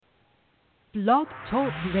Blog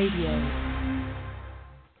Talk Radio.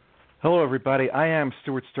 Hello, everybody. I am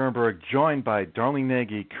Stuart Sternberg, joined by Darlene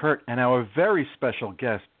Nagi, Kurt, and our very special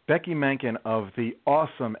guest, Beci Mahnken of the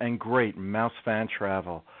awesome and great Mouse Fan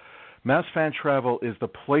Travel. Mouse Fan Travel is the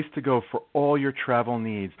place to go for all your travel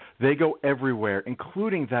needs. They go everywhere,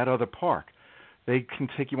 including that other park. They can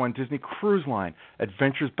take you on Disney Cruise Line,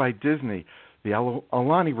 Adventures by Disney, the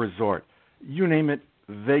Alani Resort. You name it,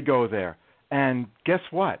 they go there. And guess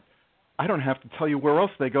what? I don't have to tell you where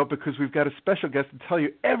else they go because we've got a special guest to tell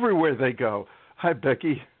you everywhere they go. Hi,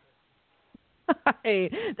 Beci. Hi.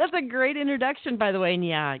 That's a great introduction, by the way. And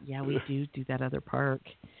yeah, we do that other park.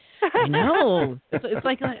 I know. It's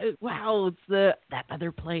like, wow, it's that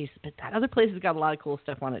other place. But that other place has got a lot of cool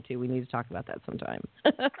stuff on it, too. We need to talk about that sometime.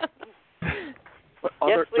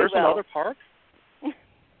 There's another park?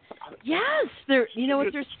 Yes, there's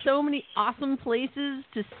so many awesome places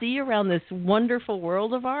to see around this wonderful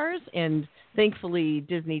world of ours, and thankfully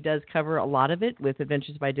Disney does cover a lot of it with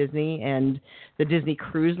Adventures by Disney and the Disney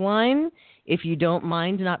Cruise Line. If you don't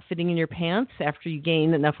mind not fitting in your pants after you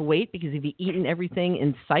gain enough weight because you've eaten everything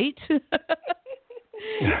in sight,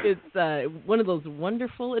 it's one of those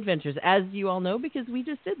wonderful adventures, as you all know, because we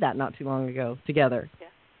just did that not too long ago together.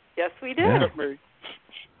 Yes, we did. Yeah.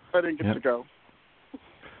 I didn't get to go.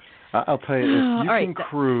 I'll tell you,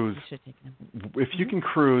 if you can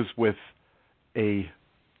cruise with a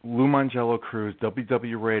Lou Mongello cruise,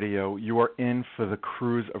 WDW Radio, you are in for the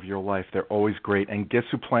cruise of your life. They're always great. And guess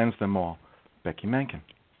who plans them all? Beci Mahnken.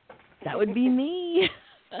 That would be me.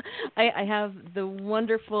 I have the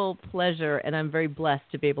wonderful pleasure, and I'm very blessed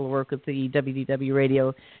to be able to work with the WDW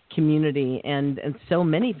Radio community and so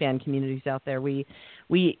many fan communities out there. We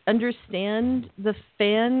understand the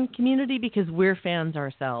fan community because we're fans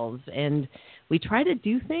ourselves, and we try to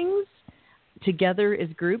do things together as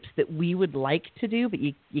groups that we would like to do, but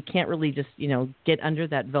you can't really just, get under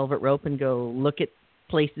that velvet rope and go look at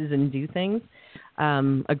places and do things.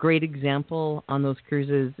 A great example on those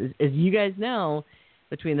cruises is, as you guys know,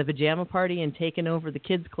 between the pajama party and taking over the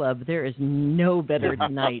kids club, there is no better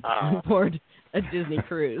night on board a Disney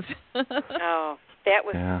cruise. Oh, that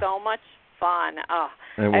was so much fun. Oh,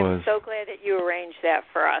 I'm so glad that you arranged that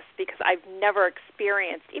for us because I've never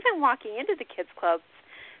experienced, even walking into the kids clubs,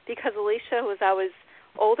 because Alicia was always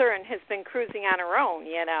older and has been cruising on her own,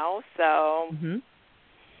 so... Mm-hmm.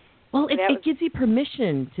 Well, it gives you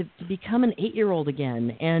permission to become an 8-year-old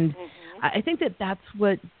again, and I think that's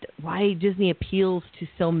why Disney appeals to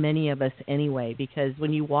so many of us anyway, because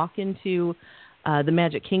when you walk into the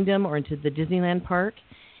Magic Kingdom or into the Disneyland park,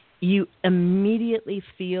 you immediately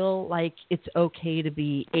feel like it's okay to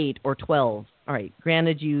be 8 or 12. All right,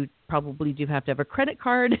 granted, you probably do have to have a credit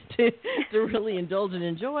card to really indulge and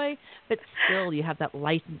enjoy, but still you have that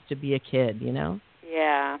license to be a kid,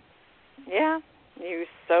 Yeah. You're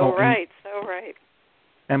so right.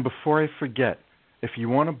 And before I forget, if you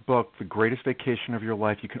want to book the greatest vacation of your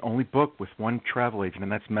life, you can only book with one travel agent,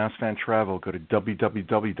 and that's Mouse Fan Travel. Go to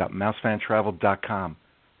www.mousefantravel.com.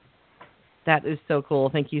 That is so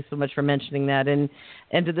cool. Thank you so much for mentioning that. And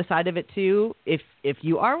to the side of it, too, if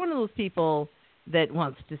you are one of those people that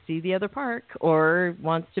wants to see the other park or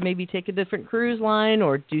wants to maybe take a different cruise line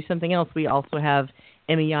or do something else, we also have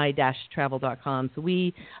MEI-travel.com. So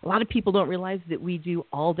a lot of people don't realize that we do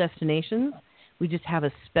all destinations. We just have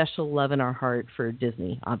a special love in our heart for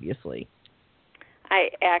Disney, obviously. I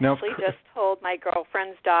actually just told my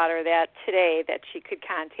girlfriend's daughter that today that she could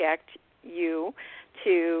contact you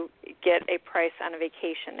to get a price on a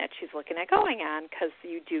vacation that she's looking at going on because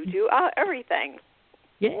you do everything.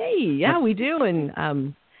 Yay! Yeah, we do. And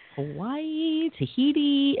Hawaii,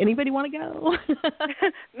 Tahiti. Anybody want to go?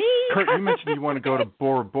 Me. Kurt, you mentioned you want to go to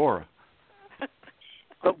Bora Bora.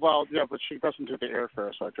 But she doesn't do the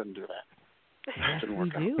airfare, so I couldn't do that. Yes,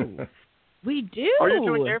 we do. Are you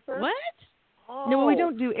doing airfare? What? Oh, No, we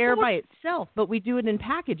don't do air by itself, but we do it in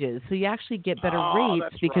packages. So you actually get better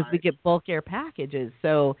rates because we get bulk air packages.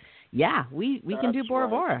 So, yeah, we can do Bora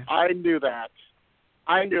Bora. I knew that.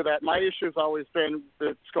 My issue's always been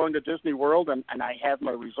it's going to Disney World, and I have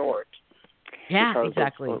my resort. Yeah,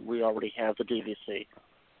 exactly. We already have the DVC.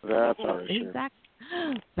 That's our issue.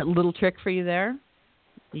 Exactly. That little trick for you there.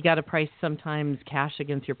 You got to price sometimes cash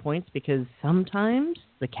against your points because sometimes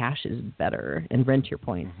the cash is better and rent your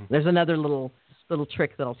points. Mm-hmm. There's another little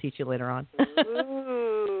trick that I'll teach you later on.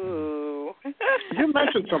 Ooh. You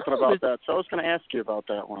mentioned something about that, so I was going to ask you about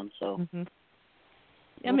that one. So. Mm-hmm.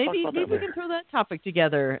 Yeah, maybe we can throw that topic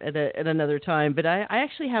together at another time. But I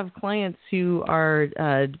actually have clients who are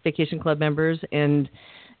vacation club members, and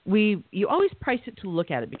you always price it to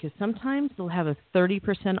look at it, because sometimes they'll have a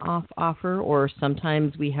 30% off offer, or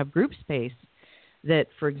sometimes we have group space that,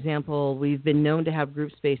 for example, we've been known to have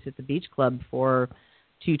group space at the beach club for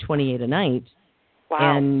 $228 a night.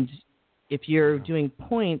 Wow. And if you're doing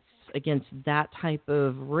points against that type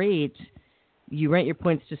of rate, you rent your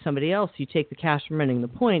points to somebody else, you take the cash from renting the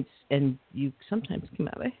points, and you sometimes come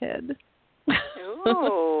out ahead.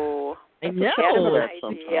 Oh, I know.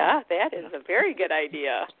 Yeah, that is a very good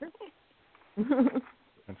idea.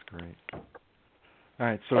 That's great. All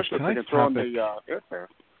right, so tonight's topic...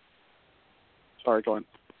 Sorry, go on.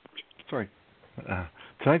 Sorry.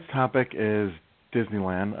 Tonight's topic is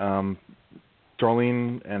Disneyland.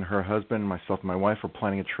 Darlene and her husband, myself and my wife, are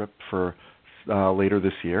planning a trip for later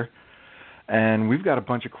this year. And we've got a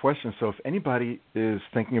bunch of questions, so if anybody is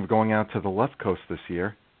thinking of going out to the left coast this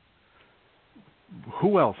year,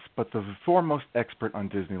 who else but the foremost expert on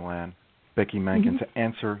Disneyland, Beci Mahnken, to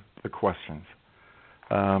answer the questions.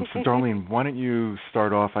 So, Darlene, why don't you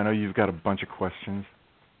start off? I know you've got a bunch of questions.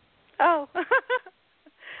 Oh.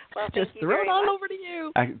 Well, just throw it all over to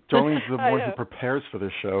you. Darlene's the one who prepares for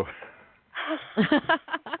this show.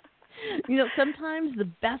 Sometimes the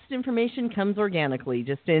best information comes organically,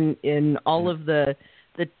 just in all of the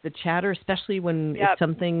chatter, especially when it's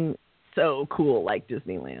something so cool like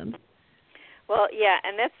Disneyland. Well, yeah,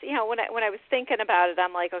 and that's when I was thinking about it,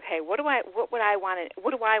 I'm like, okay, what do I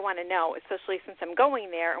want to know, especially since I'm going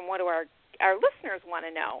there, and what do our listeners want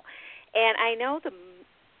to know? And I know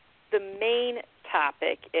the main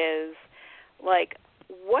topic is, like,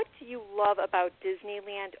 what do you love about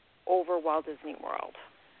Disneyland over Walt Disney World?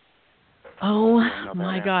 Oh,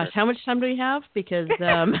 my gosh. How much time do we have? Because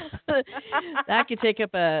that could take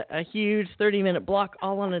up a huge 30-minute block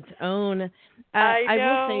all on its own. I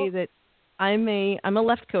will say that I'm a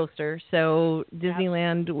left coaster, so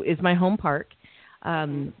Disneyland is my home park.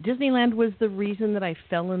 Disneyland was the reason that I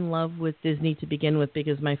fell in love with Disney to begin with,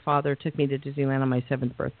 because my father took me to Disneyland on my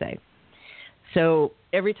 7th birthday. So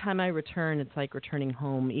every time I return, it's like returning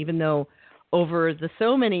home, even though over the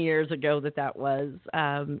so many years ago that was,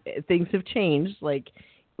 things have changed. Like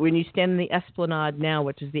when you stand in the Esplanade now,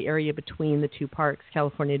 which is the area between the two parks,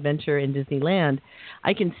 California Adventure and Disneyland,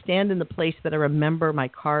 I can stand in the place that I remember my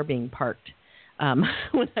car being parked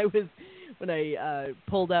when I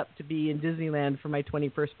pulled up to be in Disneyland for my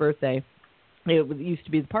 21st birthday. It used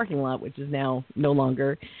to be the parking lot, which is now no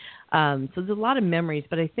longer. So there's a lot of memories,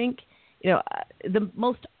 but I think the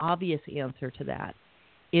most obvious answer to that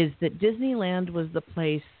is that Disneyland was the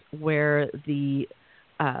place where the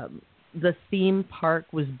theme park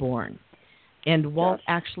was born. And Walt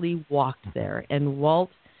actually walked there. And Walt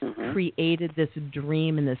created this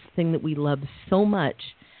dream and this thing that we love so much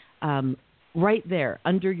right there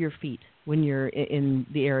under your feet when you're in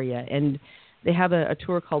the area. And they have a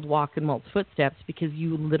tour called Walk in Walt's Footsteps, because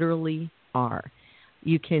you literally are.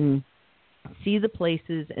 You can see the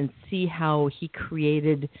places and see how he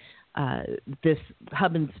created this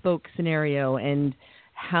hub and spoke scenario, and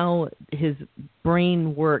how his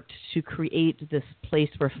brain worked to create this place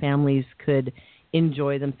where families could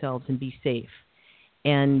enjoy themselves and be safe.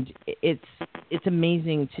 And it's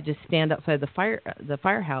amazing to just stand outside the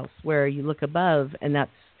firehouse where you look above, and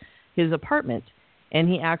that's his apartment. And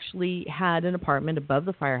he actually had an apartment above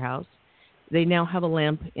the firehouse. They now have a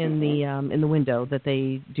lamp in the window that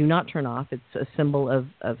they do not turn off. It's a symbol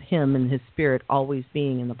of him and his spirit always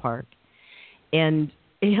being in the park. And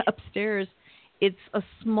upstairs, it's a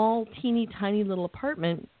small, teeny, tiny little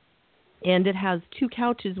apartment, and it has 2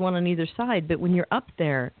 couches, one on either side. But when you're up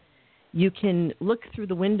there, you can look through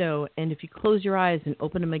the window, and if you close your eyes and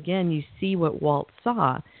open them again, you see what Walt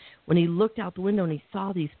saw when he looked out the window and he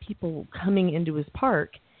saw these people coming into his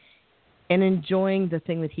park and enjoying the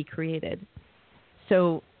thing that he created.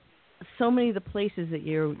 So many of the places that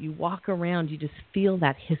you walk around, you just feel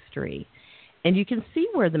that history. And you can see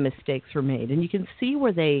where the mistakes were made. And you can see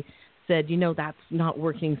where they said, that's not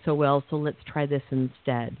working so well, so let's try this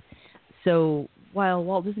instead. So while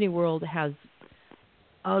Walt Disney World has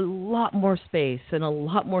a lot more space and a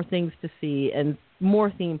lot more things to see and more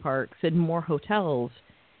theme parks and more hotels,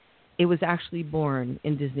 it was actually born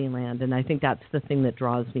in Disneyland. And I think that's the thing that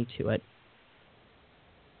draws me to it.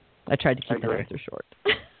 I tried to keep the answer short.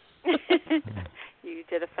 You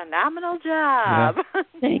did a phenomenal job. Yeah.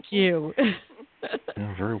 Thank you.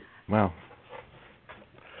 Yeah, very well.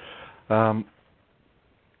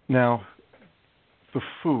 Now, the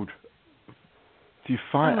food. Do you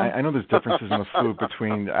find? I know there's differences in the food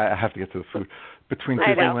between. I have to get to the food between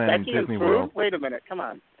Disneyland and Disney World. Wait a minute, come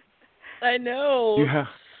on. I know.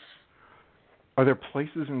 Are there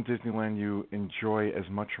places in Disneyland you enjoy as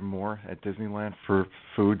much or more at Disneyland for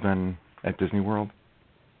food than at Disney World?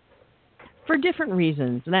 For different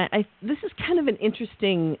reasons. And this is kind of an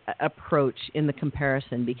interesting approach in the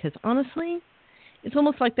comparison because, honestly, it's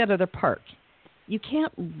almost like that other park. You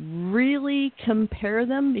can't really compare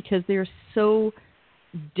them because they're so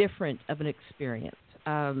different of an experience.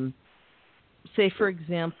 Say, for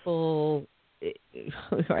example,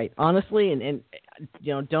 right, honestly, and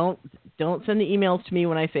don't send the emails to me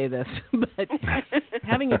when I say this, but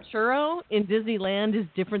having a churro in Disneyland is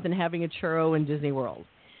different than having a churro in Disney World.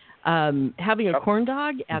 Having a corn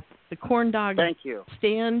dog at the corn dog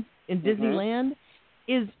stand in Disneyland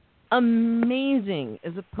is amazing,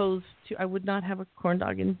 as opposed to I would not have a corn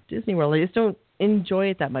dog in Disney World. I just don't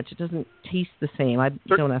enjoy it that much. It doesn't taste the same.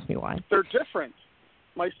 Don't ask me why. They're different.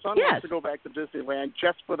 My son wants to go back to Disneyland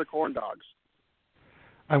just for the corn dogs.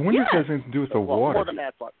 I wonder if it has anything to do with the water. More than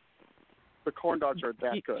that, but the corn dogs are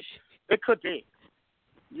that good. It could be.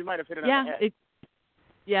 You might have hit it on the head.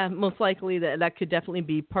 Yeah, most likely that could definitely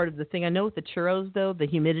be part of the thing. I know with the churros, though, the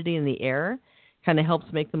humidity in the air kind of helps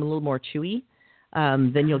make them a little more chewy.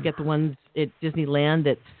 Then you'll get the ones at Disneyland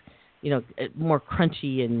that's, more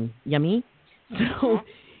crunchy and yummy. So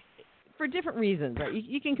for different reasons, right?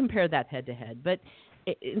 You can compare that head to head. But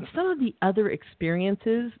in some of the other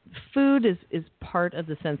experiences, food is part of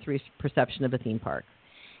the sensory perception of a theme park.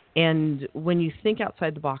 And when you think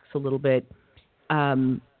outside the box a little bit,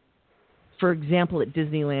 for example, at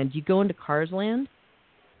Disneyland, you go into Cars Land,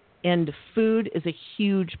 and food is a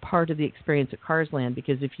huge part of the experience at Cars Land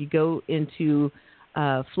because if you go into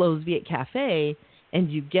Flo's Viet Cafe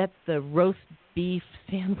and you get the roast beef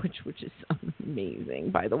sandwich, which is amazing,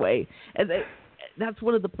 by the way, and that's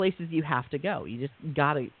one of the places you have to go. You just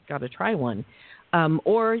gotta try one.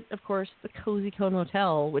 Or, of course, the Cozy Cone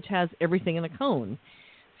Hotel, which has everything in a cone.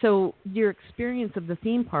 So your experience of the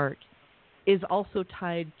theme park is also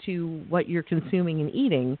tied to what you're consuming and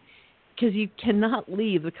eating because you cannot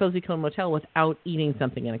leave the Cozy Cone Motel without eating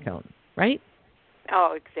something in a cone, right?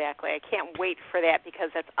 Oh, exactly. I can't wait for that because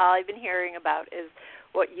that's all I've been hearing about is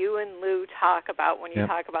what you and Lou talk about when you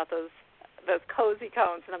talk about those cozy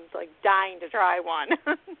cones, and I'm like dying to try one.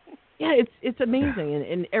 Yeah, it's amazing,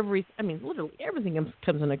 and literally everything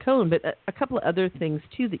comes in a cone, but a couple of other things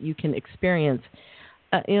too that you can experience.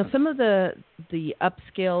 Some of the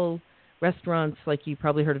upscale restaurants, like you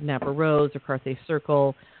probably heard of Napa Rose or Carthay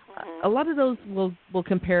Circle, a lot of those will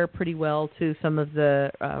compare pretty well to some of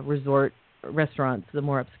the resort restaurants, the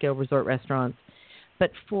more upscale resort restaurants.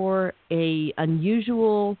 But for a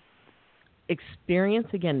unusual experience,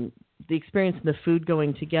 again, the experience and the food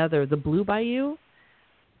going together, the Blue Bayou,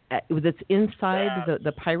 that's inside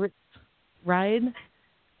the Pirates ride,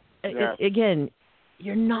 again,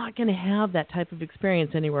 you're not going to have that type of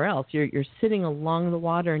experience anywhere else. You're sitting along the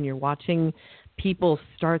water and you're watching people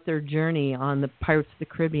start their journey on the Pirates of the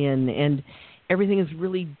Caribbean, and everything is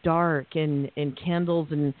really dark and candles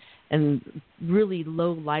and really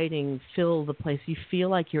low lighting fill the place. You feel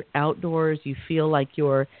like you're outdoors. You feel like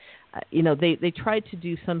you're, they tried to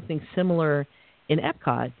do something similar in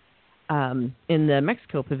Epcot, in the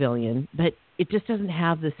Mexico Pavilion, but it just doesn't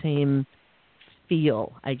have the same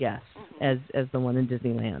feel, I guess, as the one in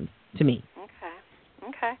Disneyland, to me.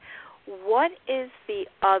 Okay. What is the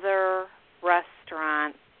other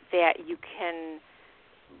restaurant that you can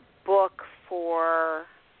book for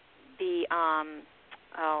the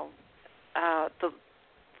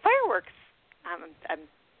fireworks? I'm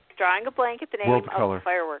drawing a blank at the name of the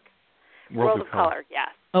fireworks. World of Color, yes.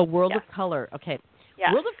 Oh, World of Color. Okay. Yes.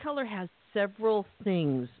 World of Color has several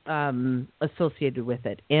things associated with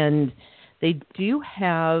it, and they do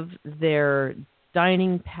have their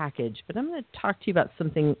dining package, but I'm going to talk to you about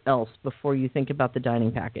something else before you think about the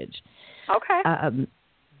dining package. Okay.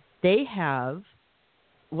 They have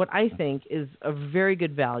what I think is a very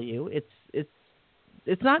good value.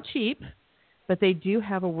 It's not cheap, but they do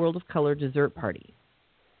have a World of Color dessert party.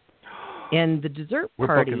 And the dessert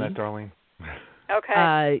party... We're booking that, Darlene.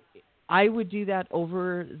 Okay. I would do that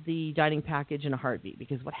over the dining package in a heartbeat,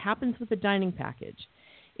 because what happens with the dining package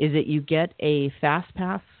is that you get a fast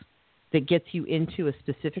pass that gets you into a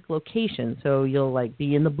specific location. So you'll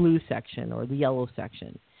be in the blue section or the yellow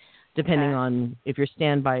section, depending on if you're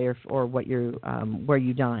standby or what you're where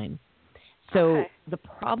you dine. So the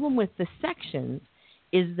problem with the sections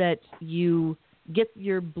is that you get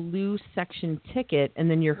your blue section ticket and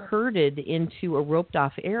then you're herded into a roped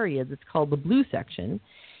off area that's called the blue section,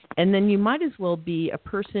 and then you might as well be a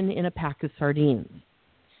person in a pack of sardines,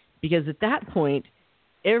 because at that point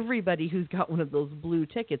everybody who's got one of those blue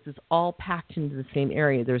tickets is all packed into the same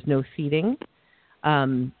area. There's no seating.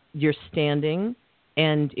 you're standing,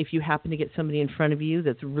 and if you happen to get somebody in front of you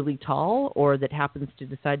that's really tall or that happens to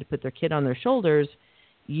decide to put their kid on their shoulders,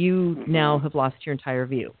 you now have lost your entire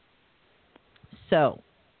view. So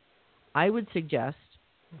I would suggest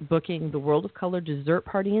booking the World of Color dessert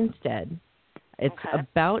party instead. It's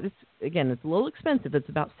it's a little expensive. It's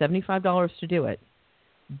about $75 to do it.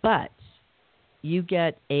 But you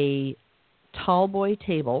get a tall boy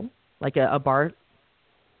table, like a bar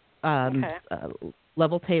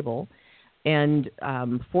level table, and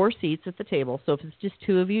 4 seats at the table. So if it's just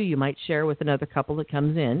 2 of you, you might share with another couple that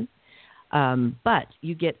comes in. But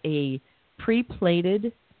you get a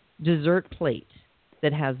pre-plated dessert plate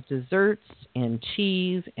that has desserts and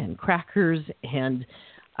cheese and crackers and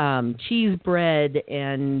cheese bread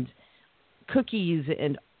and cookies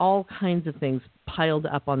and all kinds of things piled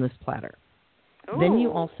up on this platter. Ooh. Then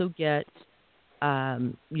you also get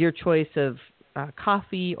your choice of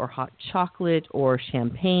coffee or hot chocolate or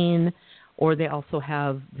champagne, or they also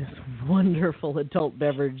have this wonderful adult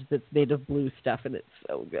beverage that's made of blue stuff, and it's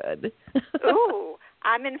so good. Ooh,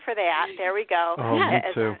 I'm in for that. There we go. Oh, me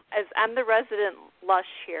too. As I'm the resident lush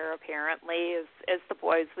here, apparently, as the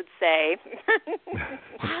boys would say.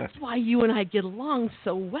 That's why you and I get along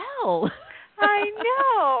so well. I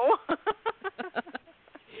know.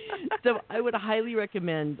 So I would highly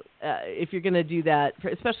recommend, if you're going to do that,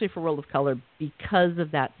 especially for World of Color, because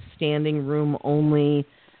of that standing room only,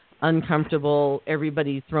 uncomfortable,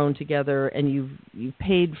 everybody thrown together, and you've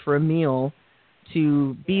paid for a meal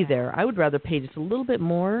to be there. I would rather pay just a little bit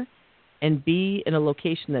more and be in a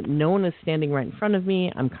location that no one is standing right in front of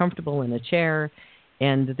me. I'm comfortable in a chair,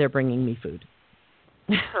 and they're bringing me food.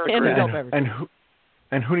 And adult beverages.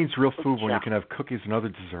 And who needs real food when you can have cookies and other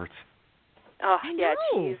desserts? Oh, yeah,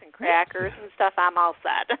 cheese and crackers and stuff. I'm all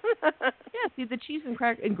set. Yeah, see, the cheese and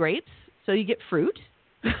and grapes, so you get fruit.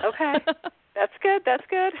 Okay. That's good. That's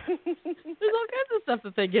good. There's all kinds of stuff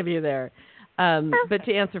that they give you there. But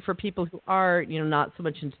to answer for people who are, not so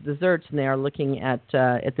much into desserts and they are looking at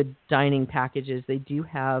the dining packages, they do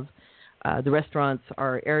have the restaurants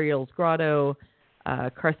are Ariel's Grotto,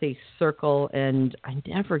 Carthay Circle, and I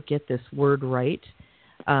never get this word right,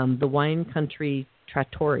 the Wine Country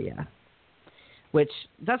Trattoria, which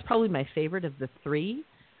that's probably my favorite of the 3.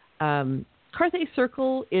 Carthay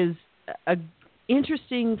Circle is a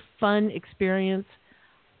interesting, fun experience.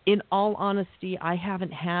 In all honesty, I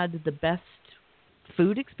haven't had the best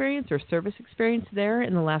food experience or service experience there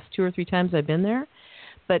in the last 2 or 3 times I've been there.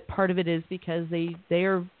 But part of it is because they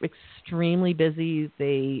are extremely busy.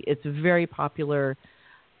 It's very popular.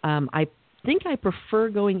 I think I prefer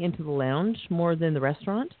going into the lounge more than the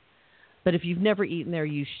restaurant. But if you've never eaten there,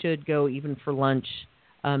 you should go even for lunch.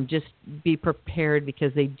 Just be prepared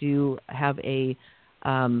because they do have a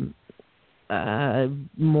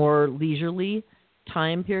more leisurely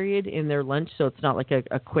time period in their lunch, so it's not like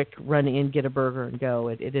a quick run in, get a burger, and go.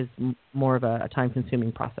 It is more of a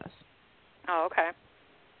time-consuming process. Oh, okay.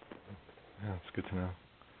 Yeah, that's good to know.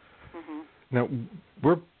 Mm-hmm. Now,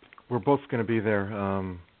 we're both going to be there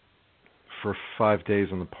for 5 days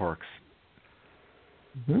in the parks.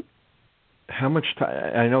 Mm-hmm. How much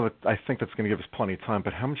time? I think that's going to give us plenty of time.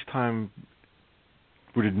 But how much time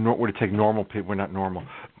would it take normal people? We're not normal.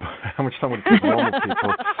 But how much time would it take normal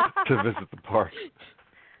people to visit the park?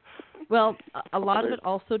 Well, a lot of it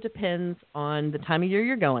also depends on the time of year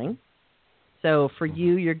you're going. So for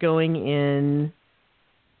you, you're going in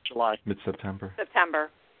July, mid-September. September.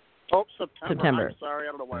 Oh, September. I'm Oh. sorry,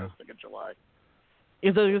 I don't know why I was thinking July. As I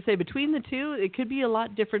was going to say, between the two, it could be a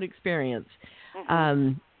lot different experience.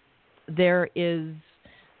 Mm-hmm. There is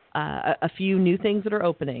a few new things that are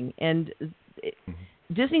opening, and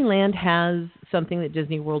Disneyland has something that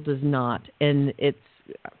Disney World does not, and it's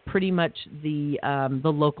pretty much the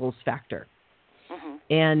locals factor.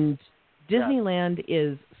 Mm-hmm. And Disneyland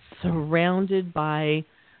is surrounded by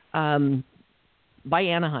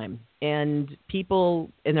Anaheim, and people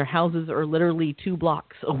in their houses are literally 2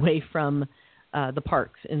 blocks away from the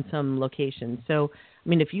parks in some locations. So, I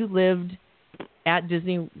mean, if you lived at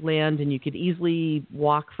Disneyland and you could easily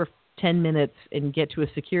walk for 10 minutes and get to a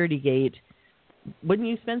security gate, wouldn't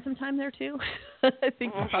you spend some time there too? I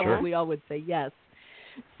think probably all would say yes.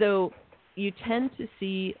 So you tend to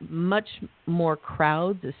see much more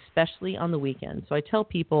crowds, especially on the weekend. So I tell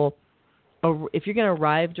people, if you're going to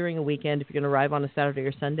arrive during a weekend, if you're going to arrive on a Saturday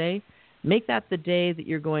or Sunday, make that the day that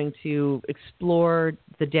you're going to explore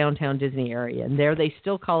the downtown Disney area. And there they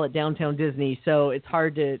still call it downtown Disney, so it's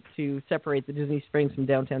hard to separate the Disney Springs from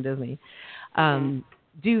downtown Disney.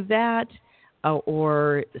 Do that,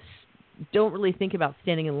 or don't really think about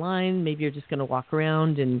standing in line. Maybe you're just going to walk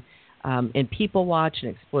around and people watch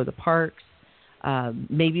and explore the parks.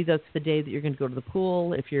 Maybe that's the day that you're going to go to the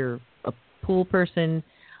pool if you're a pool person.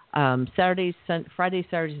 Fridays, Saturdays,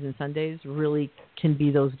 and Sundays really can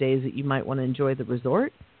be those days that you might want to enjoy the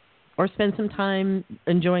resort or spend some time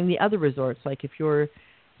enjoying the other resorts. Like if you're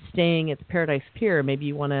staying at the Paradise Pier, maybe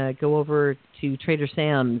you want to go over to Trader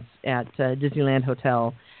Sam's at Disneyland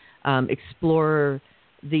Hotel, explore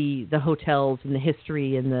the hotels and the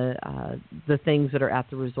history and the things that are at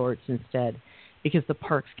the resorts instead, because the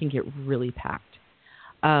parks can get really packed.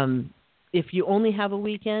 If you only have a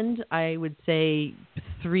weekend, I would say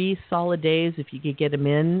 3 solid days, if you could get them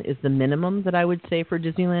in, is the minimum that I would say for a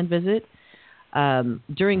Disneyland visit.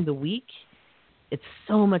 During the week, it's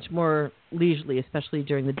so much more leisurely, especially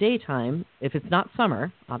during the daytime. If it's not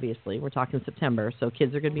summer, obviously, we're talking September, so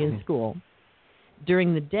kids are going to be in school.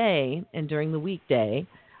 During the day and during the weekday,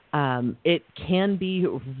 it can be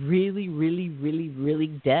really, really, really, really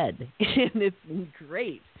dead. And it's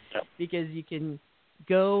great because you can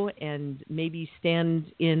go and maybe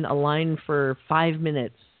stand in a line for 5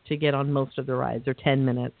 minutes to get on most of the rides, or 10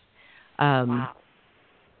 minutes. Wow.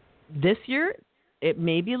 This year, it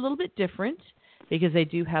may be a little bit different because they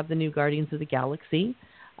do have the new Guardians of the Galaxy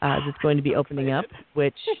that's going to be opening up,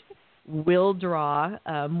 which will draw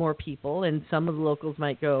more people. And some of the locals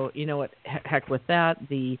might go, you know what, heck with that.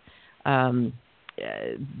 The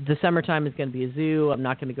summertime is going to be a zoo. I'm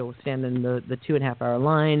not going to go stand in the 2.5-hour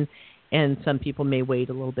line. And some people may wait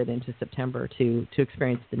a little bit into September to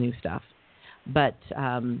experience the new stuff. But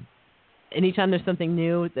anytime there's something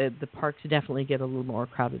new, the parks definitely get a little more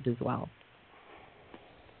crowded as well.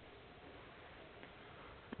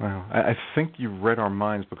 Wow. I think you read our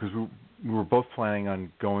minds, because we were both planning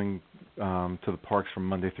on going to the parks from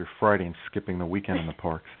Monday through Friday and skipping the weekend in the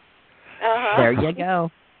parks. There you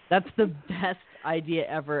go. That's the best idea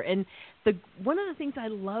ever. And one of the things I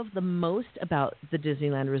love the most about the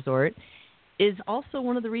Disneyland Resort is also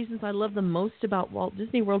one of the reasons I love the most about Walt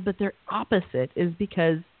Disney World, but they're opposite, is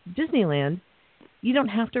because Disneyland, you don't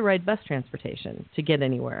have to ride bus transportation to get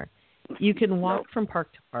anywhere. You can walk from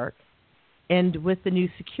park to park. And with the new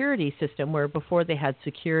security system, where before they had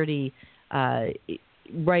security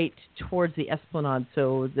right towards the Esplanade,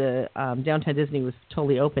 so the Downtown Disney was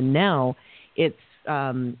totally open. Now it's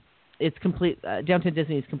complete. Downtown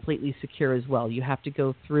Disney is completely secure as well. You have to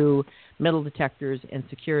go through metal detectors and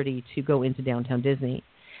security to go into Downtown Disney.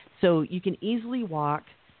 So you can easily walk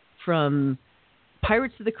from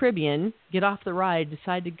Pirates of the Caribbean, get off the ride,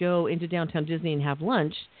 decide to go into Downtown Disney and have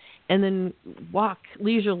lunch, and then walk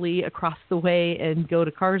leisurely across the way and go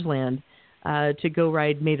to Cars Land to go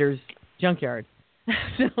ride Mater's Junkyard.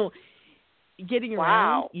 So getting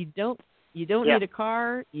around, you don't need a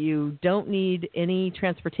car. You don't need any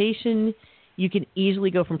transportation. You can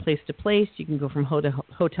easily go from place to place. You can go from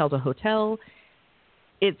hotel to hotel.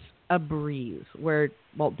 It's a breeze, where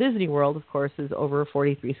Walt Disney World, of course, is over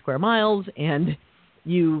 43 square miles, and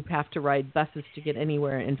you have to ride buses to get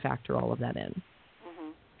anywhere and factor all of that in.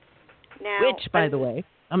 Now, which, by the way,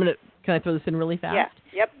 can I throw this in really fast? Yeah.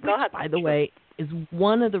 Yep. Go ahead. By the way, is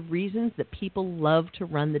one of the reasons that people love to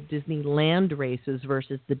run the Disneyland races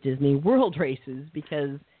versus the Disney World races,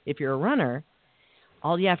 because if you're a runner,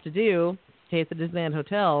 all you have to do, stay at the Disneyland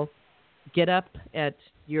Hotel, get up at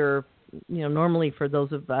your, normally for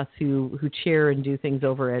those of us who cheer and do things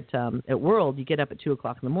over at World, you get up at 2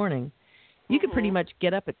 o'clock in the morning. You can pretty much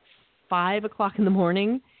get up at 5 o'clock in the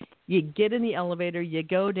morning. You get in the elevator, you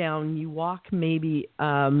go down, you walk maybe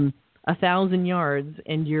 1,000 yards,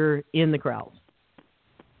 and you're in the crowd.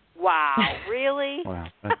 Wow, really? Wow,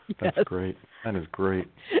 that's great. That is great.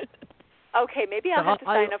 Okay, maybe I'll have to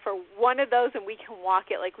sign up for one of those, and we can walk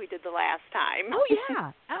it like we did the last time. Oh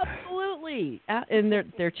yeah, absolutely. And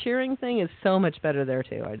their cheering thing is so much better there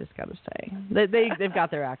too. I just got to say, they've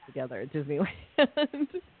got their act together at Disneyland.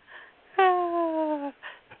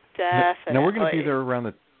 Definitely. Now we're going to be there around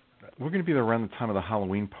the time of the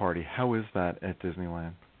Halloween party. How is that at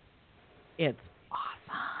Disneyland? It's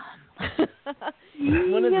awesome.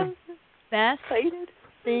 One of the best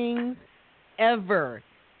things ever.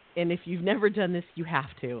 And if you've never done this, you have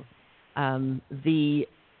to. The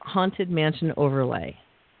Haunted Mansion overlay.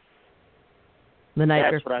 The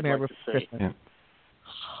night before Christmas. Yeah.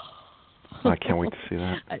 I can't wait to see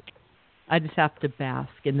that. I just have to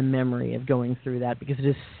bask in the memory of going through that, because it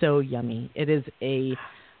is so yummy. It is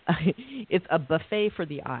it's a buffet for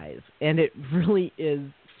the eyes, and it really is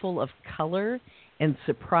full of color and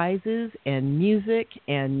surprises and music,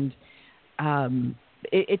 and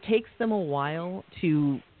it takes them a while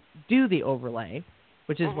to do the overlay,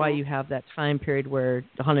 which is why you have that time period where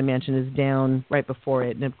the Haunted Mansion is down right before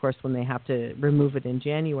it, and of course when they have to remove it in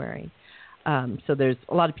January. So there's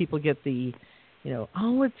a lot of people get the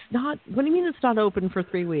oh, it's not. What do you mean it's not open for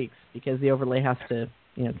 3 weeks? Because the overlay has to,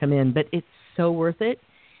 come in. But it's so worth it.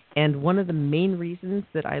 And one of the main reasons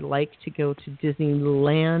that I like to go to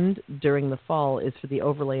Disneyland during the fall is for the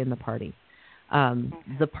overlay and the party.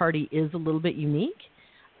 The party is a little bit unique.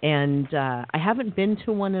 And I haven't been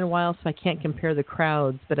to one in a while, so I can't compare the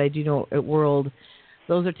crowds. But I do know at World,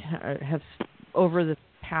 those have over the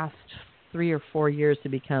past 3 or 4 years to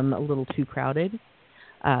become a little too crowded.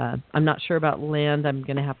 I'm not sure about Land. I'm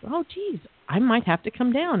going to have to, I might have to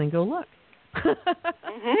come down and go look. Yeah,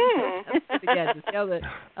 to see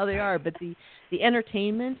how they are. But the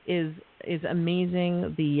entertainment is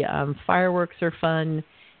amazing. The fireworks are fun.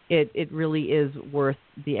 It really is worth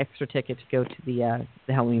the extra ticket to go to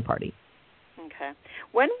the Halloween party. Okay.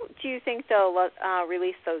 When do you think they'll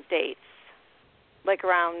release those dates? Like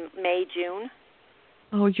around May, June?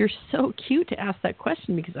 Oh, you're so cute to ask that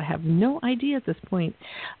question because I have no idea at this point.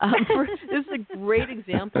 This is a great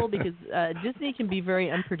example because Disney can be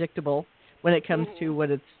very unpredictable when it comes to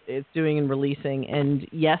what it's doing and releasing. And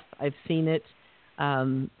yes, I've seen it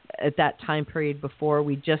at that time period before.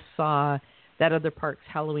 We just saw that other park's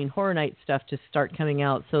Halloween Horror Night stuff to start coming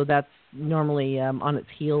out, so that's normally on its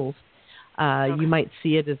heels. Okay. You might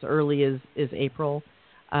see it as early as April.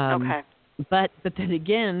 Okay. But then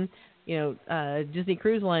again, Disney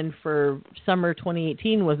Cruise Line for summer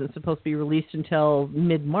 2018 wasn't supposed to be released until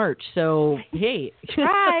mid-March. So, hey.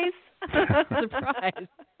 Surprise! Surprise.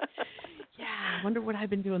 Yeah, I wonder what I've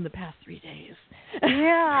been doing the past 3 days.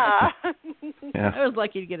 Yeah. I was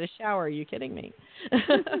lucky to get a shower. Are you kidding me?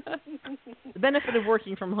 The benefit of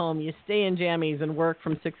working from home, you stay in jammies and work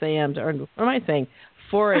from 6 a.m. to, or what am I saying,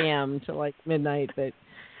 4 a.m. to like midnight. But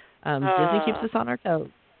Disney keeps us on our toes.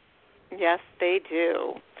 Yes, they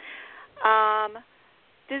do.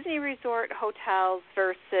 Disney Resort hotels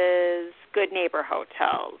versus Good Neighbor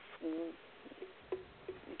hotels.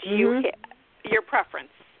 Do you your preference?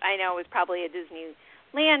 I know it's probably a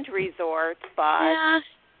Disneyland resort, but yeah.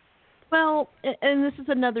 Well, and this is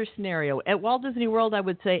another scenario. At Walt Disney World, I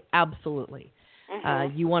would say absolutely.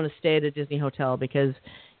 You want to stay at a Disney hotel because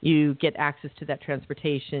you get access to that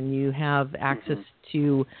transportation. You have access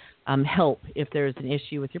to help if there's an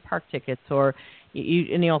issue with your park tickets, and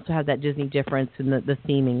you also have that Disney difference in the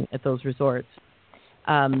theming at those resorts.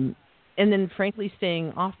 And then, frankly,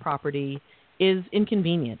 staying off property is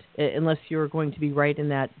inconvenient unless you're going to be right in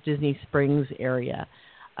that Disney Springs area.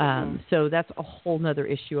 So that's a whole nother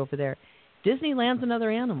issue over there. Disneyland's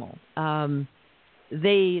another animal.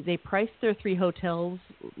 They price their 3 hotels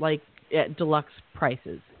like at deluxe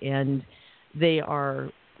prices, and they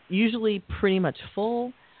are usually pretty much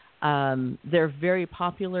full. They're very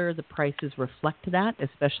popular. The prices reflect that,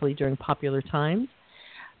 especially during popular times.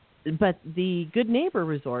 But the Good Neighbor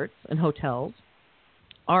resorts and hotels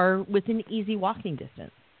are within easy walking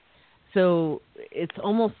distance. So it's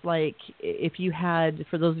almost like if you had,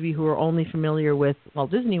 for those of you who are only familiar with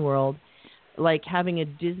Walt Disney World, like having a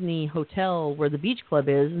Disney hotel where the beach club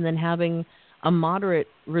is and then having a moderate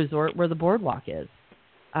resort where the boardwalk is.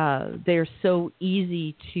 They're so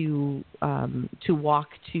easy to walk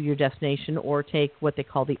to your destination or take what they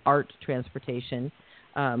call the ART transportation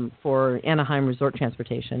for Anaheim Resort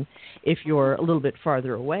Transportation if you're a little bit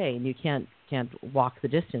farther away and you can't walk the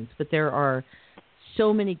distance. But there are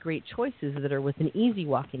so many great choices that are within easy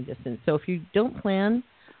walking distance. So if you don't plan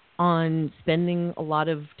on spending a lot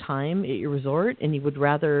of time at your resort and you would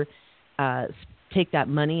rather take that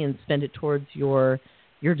money and spend it towards your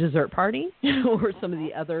dessert party or some of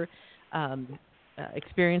the other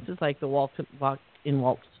experiences like the Walk in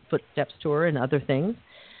Walt's Footsteps tour and other things,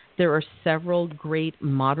 there are several great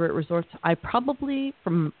moderate resorts. I probably,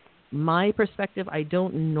 from my perspective, I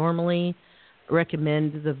don't normally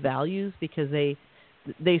recommend the values because they're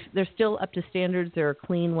still up to standards. They're a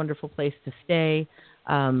clean, wonderful place to stay.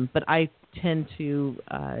 But I tend to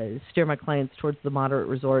steer my clients towards the moderate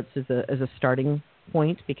resorts as a starting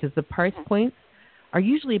point because the price points are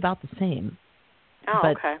usually about the same. Oh,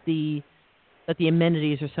 okay. But the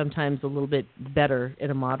amenities are sometimes a little bit better at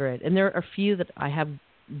a moderate. And there are a few that I have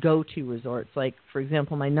go-to resorts. Like, for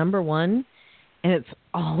example, my number one, and it's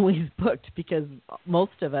always booked because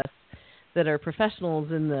most of us that are professionals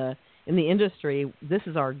in the industry, this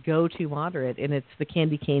is our go-to moderate, and it's the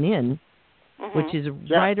Candy Cane Inn, which is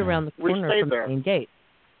right around the corner from the main gate.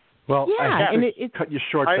 Well, yeah, I have to cut you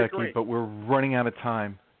short, Becky, but we're running out of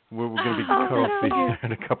time. We're going to be cut off here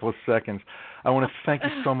in a couple of seconds. I want to thank you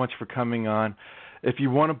so much for coming on. If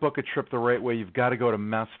you want to book a trip the right way, you've got to go to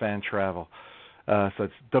Mouse Fan Travel. So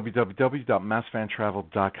it's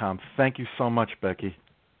www.mousefantravel.com. Thank you so much, Becky.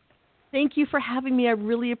 Thank you for having me. I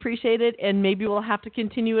really appreciate it, and maybe we'll have to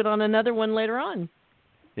continue it on another one later on.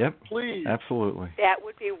 Yep. Please. Absolutely. That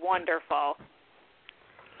would be wonderful.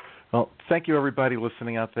 Well, thank you, everybody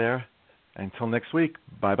listening out there. Until next week,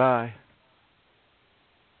 bye-bye.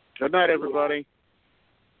 Good night, everybody.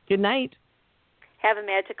 Good night. Have a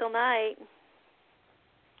magical night.